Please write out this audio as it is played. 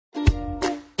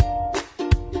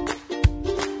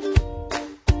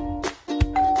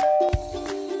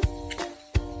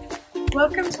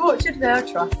Welcome to Orchard Vale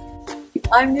Trust.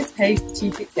 I'm Liz Page, the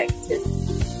Chief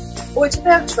Executive. Orchard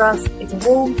Vale Trust is a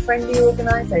warm, friendly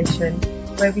organisation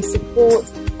where we support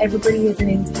everybody as an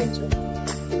individual.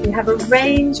 We have a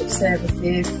range of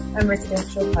services and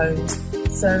residential homes,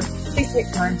 so please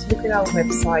take time to look at our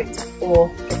website or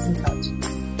get in touch.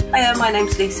 Hiya, my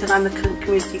name's Lisa and I'm the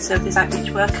Community Service Outreach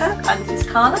Worker, and this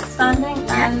is Carla standing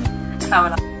and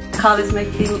Caroline. Carla's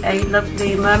making a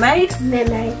lovely mermaid.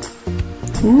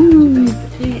 Ooh.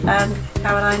 And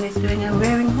Caroline is doing a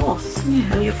rearing horse.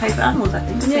 Yeah. And your favourite animals, I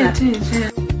think. Yeah, it is,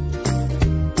 yeah.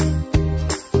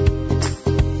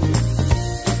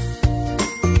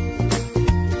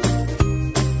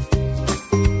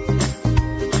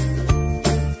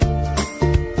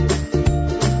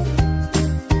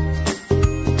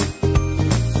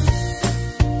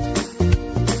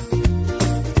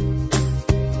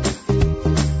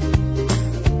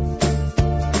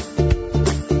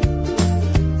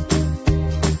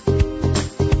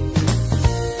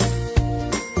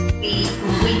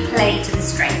 We play to the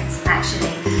strengths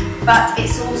actually, but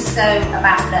it's also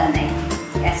about learning.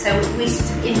 Yeah, so we sort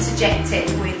of interject it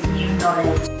with new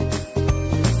knowledge.